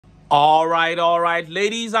All right,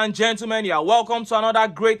 ladies and gentlemen, you are welcome to another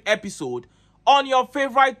great episode on your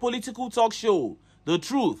favorite political talk show, The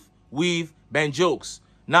Truth with Ben Jokes.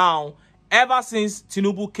 Now, ever since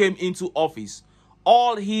TINUBU came into office,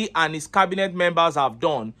 all he and his cabinet members have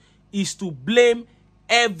done is to blame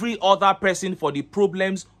every other person for the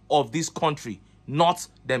problems of this country, not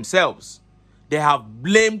themselves. They have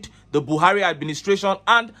blamed the Buhari administration,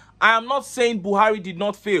 and I am not saying Buhari did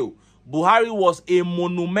not fail. Buhari was a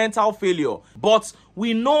monumental failure, but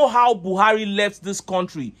we know how Buhari left this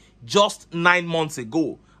country just 9 months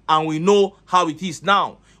ago, and we know how it is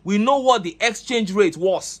now. We know what the exchange rate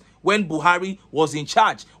was when Buhari was in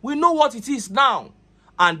charge. We know what it is now.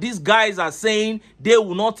 And these guys are saying they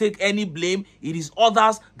will not take any blame. It is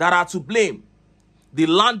others that are to blame. The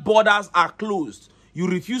land borders are closed. You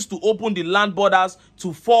refuse to open the land borders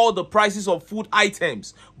to fall the prices of food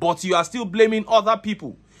items, but you are still blaming other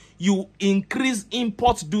people. You increase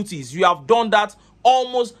import duties. You have done that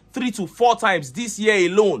almost 3 to 4 times this year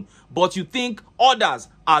alone, but you think others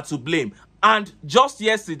are to blame. And just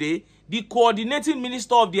yesterday, the coordinating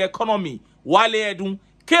minister of the economy, Wale Edun,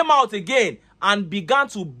 came out again and began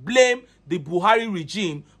to blame the Buhari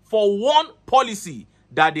regime for one policy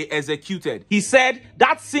that they executed. He said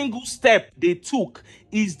that single step they took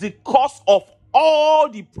is the cause of all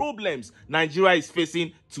the problems Nigeria is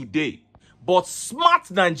facing today. But smart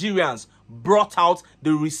Nigerians brought out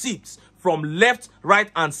the receipts from left, right,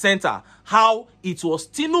 and center, how it was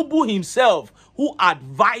TINUBU himself who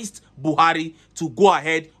advised Buhari to go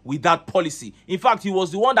ahead with that policy. In fact, he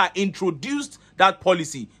was the one that introduced that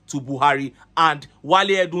policy to Buhari, and Wale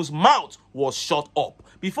Edun's mouth was shut up.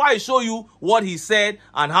 Before I show you what he said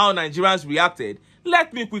and how Nigerians reacted,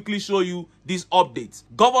 let me quickly show you this update.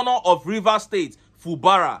 Governor of Rivers State,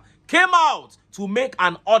 FUBARA, came out to make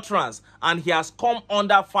an utterance, and he has come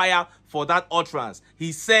under fire for that utterance.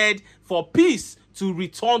 He said for peace to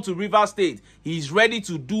return to Rivers State, he is ready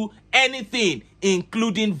to do anything,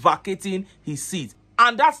 including vacating his seat.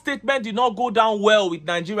 And that statement did not go down well with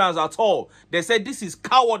Nigerians at all. They said this is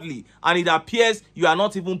cowardly, and it appears you are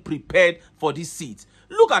not even prepared for this seat.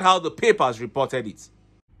 Look at how the papers reported it.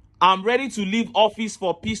 I'm ready to leave office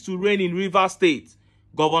for peace to reign in Rivers State,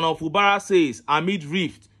 Governor FUBARA says amid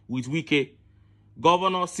rift with Wike.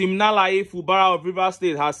 Governor Siminalayi Fubara of Rivers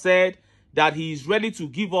State has said that he is ready to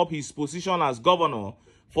give up his position as governor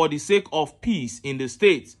for the sake of peace in the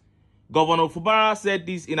state. Governor Fubara said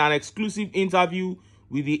this in an exclusive interview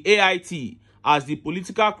with the AIT as the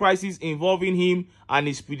political crisis involving him and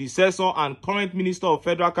his predecessor and current Minister of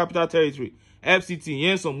Federal Capital Territory, FCT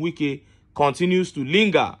Nyesom Wike, continues to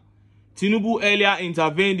linger. TINUBU earlier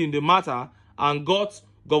intervened in the matter and got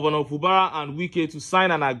Governor Fubara and Wike to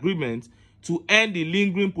sign an agreement to end the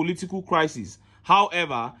lingering political crisis.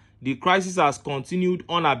 However, the crisis has continued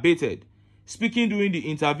unabated. Speaking during the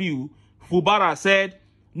interview, Fubara said,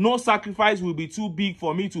 "No sacrifice will be too big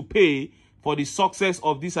for me to pay for the success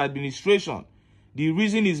of this administration. The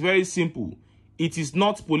reason is very simple. It is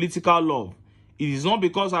not political love. It is not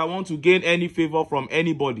because I want to gain any favor from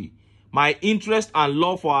anybody. My interest and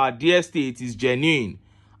love for our dear state is genuine.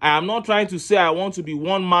 I am not trying to say I want to be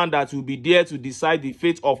one man that will be there to decide the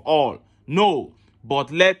fate of all. No, but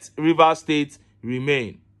let Rivers State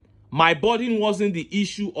remain. My burden wasn't the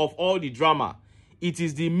issue of all the drama. It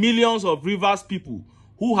is the millions of Rivers people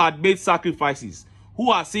who had made sacrifices,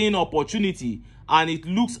 who are seeing opportunity, and it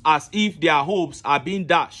looks as if their hopes are being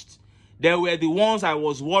dashed. They were the ones I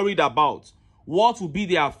was worried about. What would be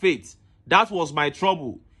their fate? That was my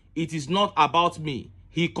trouble. It is not about me,"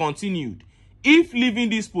 he continued. "If leaving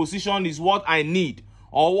this position is what I need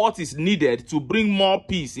or what is needed to bring more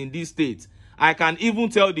peace in this state, I can even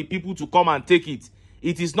tell the people to come and take it.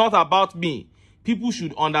 It is not about me. People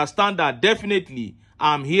should understand that definitely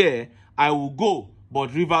I'm here, I will go,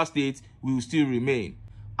 but Rivers State will still remain.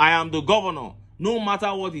 I am the governor. No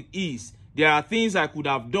matter what it is, there are things I could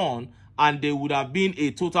have done and they would have been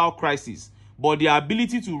a total crisis. But the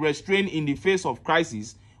ability to restrain in the face of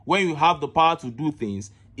crisis when you have the power to do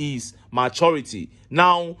things is maturity."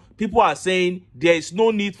 Now, people are saying there is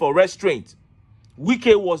no need for restraint.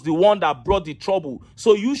 Wike was the one that brought the trouble,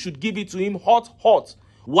 so you should give it to him hot.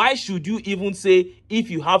 Why should you even say if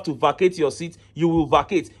you have to vacate your seat, you will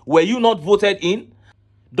vacate? Were you not voted in?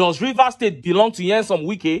 Does Rivers State belong to Nyesom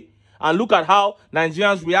Wike? And look at how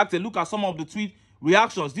Nigerians reacted. Look at some of the tweet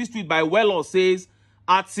reactions. This tweet by Wello says,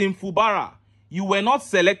 "At Sim Fubara, you were not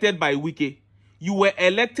selected by Wike. You were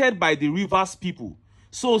elected by the Rivers people.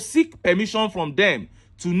 So seek permission from them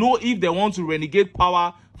to know if they want to renegade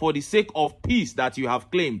power for the sake of peace that you have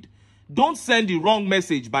claimed. Don't send the wrong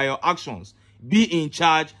message by your actions. Be in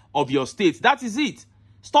charge of your state." That is it.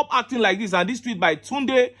 Stop acting like this. And this tweet by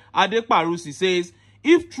Tunde Adekparusi says,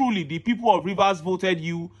 if truly the people of Rivers voted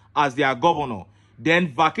you as their governor,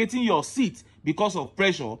 then vacating your seat because of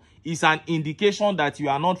pressure is an indication that you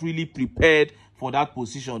are not really prepared for that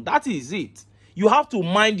position. That is it. You have to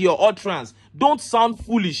mind your utterance. Don't sound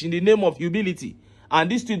foolish in the name of humility. And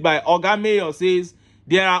this tweet by Oga Mayor says,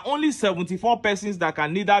 there are only 74 persons that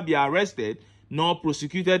can neither be arrested nor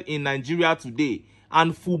prosecuted in Nigeria today,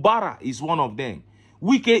 and FUBARA is one of them.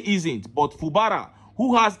 Wike isn't, but FUBARA,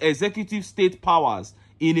 who has executive state powers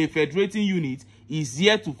in a federating unit, is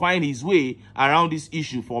yet to find his way around this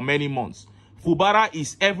issue for many months. FUBARA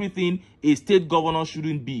is everything a state governor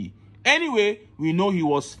shouldn't be. Anyway, we know he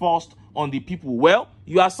was forced on the people. Well,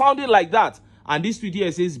 you are sounding like that. And this tweet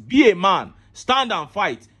here says, be a man, stand and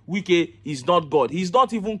fight. Wike is not God. He's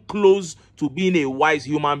not even close to being a wise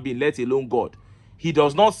human being, let alone God. He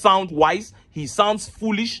does not sound wise. He sounds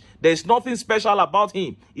foolish. There's nothing special about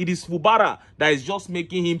him. It is FUBARA that is just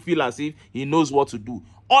making him feel as if he knows what to do.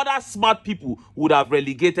 Other smart people would have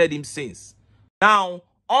relegated him since. Now,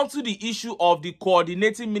 onto the issue of the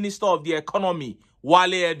coordinating minister of the economy,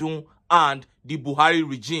 Wale Edun, and the Buhari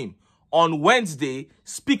regime. On Wednesday,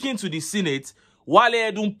 speaking to the Senate,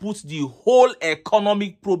 Wale Edun put the whole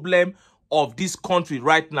economic problem of this country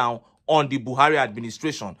right now on the Buhari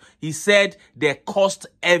administration. He said they cost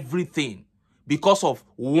everything because of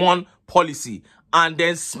one policy. And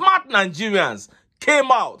then smart Nigerians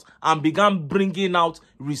came out and began bringing out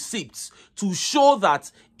receipts to show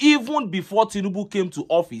that even before Tinubu came to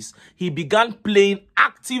office, he began playing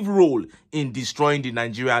active role in destroying the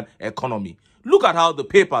Nigerian economy. Look at how the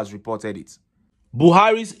papers reported it.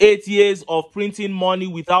 Buhari's 8 years of printing money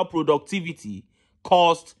without productivity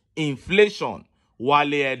caused inflation,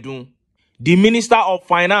 Wale Edun. The Minister of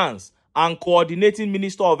Finance and Coordinating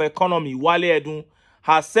Minister of Economy, Wale Edun,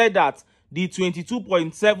 has said that the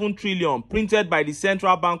 22.7 trillion printed by the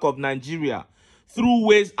Central Bank of Nigeria through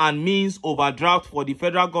Ways and Means overdraft for the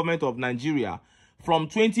federal government of Nigeria from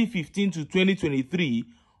 2015 to 2023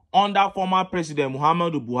 under former President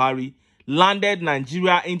Muhammadu Buhari landed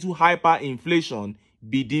Nigeria into hyperinflation,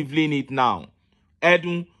 bedeviling it now.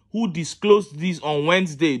 Edun, who disclosed this on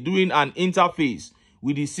Wednesday during an interface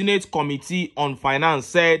with the Senate Committee on Finance,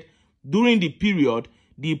 said during the period,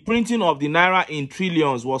 the printing of the naira in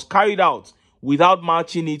trillions was carried out without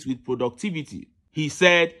matching it with productivity. He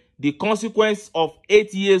said the consequence of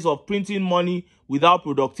 8 years of printing money without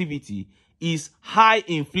productivity is high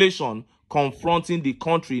inflation confronting the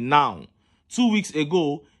country now. 2 weeks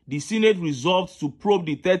ago, the Senate resolved to probe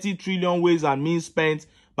the 30 trillion ways and means spent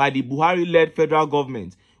by the Buhari-led federal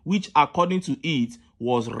government, which, according to it,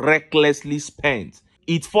 was recklessly spent.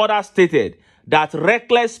 It further stated that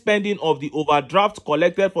reckless spending of the overdraft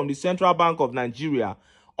collected from the Central Bank of Nigeria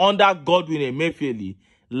under Godwin Emefiele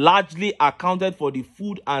largely accounted for the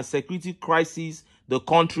food and security crisis the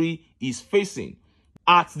country is facing.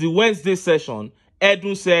 At the Wednesday session,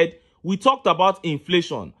 Edun said, "We talked about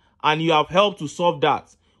inflation and you have helped to solve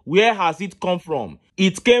that. Where has it come from?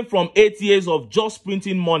 It came from 8 years of just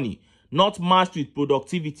printing money, not matched with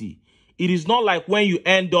productivity. It is not like when you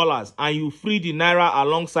earn dollars and you free the naira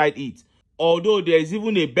alongside it. Although there is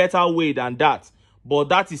even a better way than that, but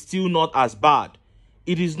that is still not as bad.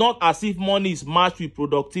 It is not as if money is matched with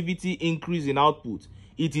productivity increase in output.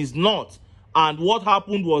 It is not. And what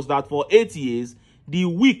happened was that for 8 years, the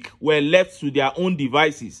weak were left to their own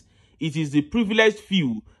devices. It is the privileged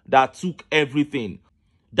few that took everything.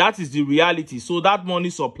 That is the reality. So that money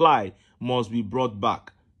supply must be brought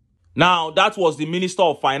back." Now, that was the Minister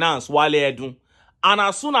of Finance, Wale Edun. And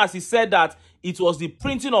as soon as he said that it was the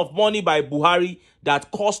printing of money by Buhari that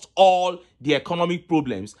caused all the economic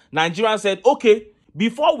problems, Nigerians said, okay,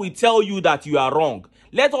 before we tell you that you are wrong,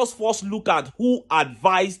 let us first look at who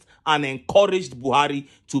advised and encouraged Buhari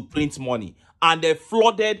to print money. And they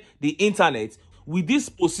flooded the internet with this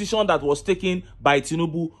position that was taken by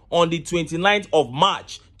Tinubu on the 29th of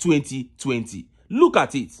March 2020. Look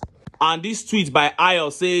at it. And this tweet by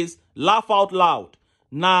Ayo says, "Laugh out loud.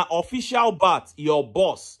 Nah, official bat, your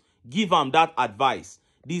boss, give him that advice.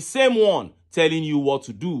 The same one telling you what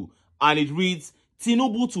to do." And it reads,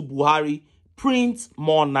 "Tinubu to Buhari, print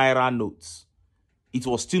more naira notes." It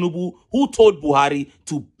was Tinubu who told Buhari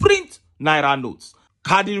to print naira notes.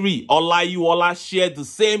 Kadiri Olayiwola shared the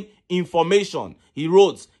same information. He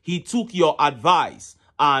wrote, "He took your advice."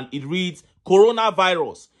 And it reads,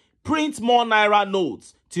 "Coronavirus, print more naira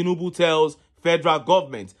notes," Tinubu tells federal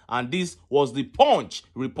government. And this was the Punch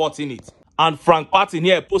reporting it. And Frank Patton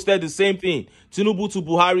here posted the same thing. Tinubu to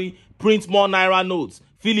Buhari, print more naira notes.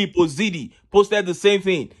 Philip Ozidi posted the same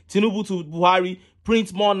thing. Tinubu to Buhari,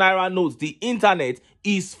 print more naira notes. The internet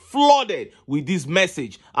is flooded with this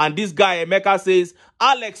message. And this guy, Emeka, says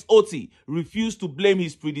Alex Oti refused to blame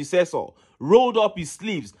his predecessor, rolled up his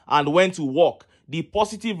sleeves and went to work. The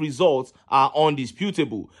positive results are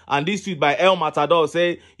undisputable. And this tweet by El Matador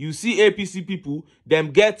say, you see APC people,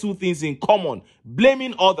 them get two things in common: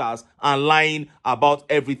 blaming others and lying about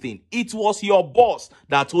everything. It was your boss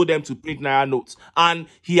that told them to print naira notes. And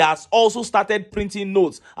he has also started printing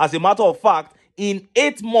notes. As a matter of fact, in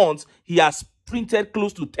 8 months, he has printed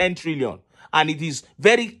close to 10 trillion. And it is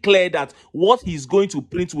very clear that what he's going to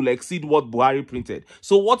print will exceed what Buhari printed.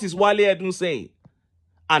 So what is Wale Edun saying?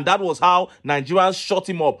 And that was how Nigerians shut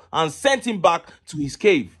him up and sent him back to his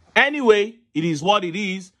cave. Anyway, it is what it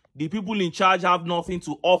is. The people in charge have nothing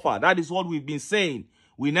to offer. That is what we've been saying.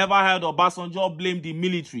 We never heard Obasanjo blame the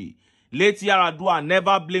military. Late Yaradua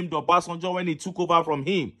never blamed Obasanjo when he took over from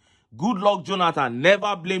him. Goodluck Jonathan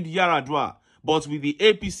never blamed Yaradua. But with the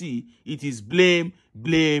APC, it is blame,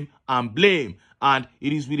 blame, and blame. And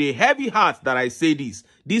it is with a heavy heart that I say this.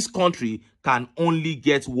 This country can only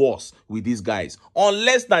get worse with these guys,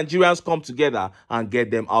 unless Nigerians come together and get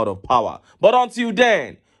them out of power. But until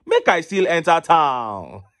then, make I still enter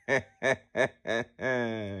town. Make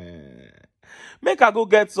I go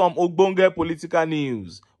get some ogbonge political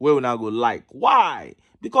news where we now go like. Why?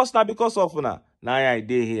 Because now because of now I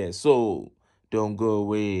dey here. So don't go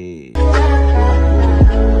away. Don't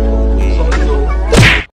go away.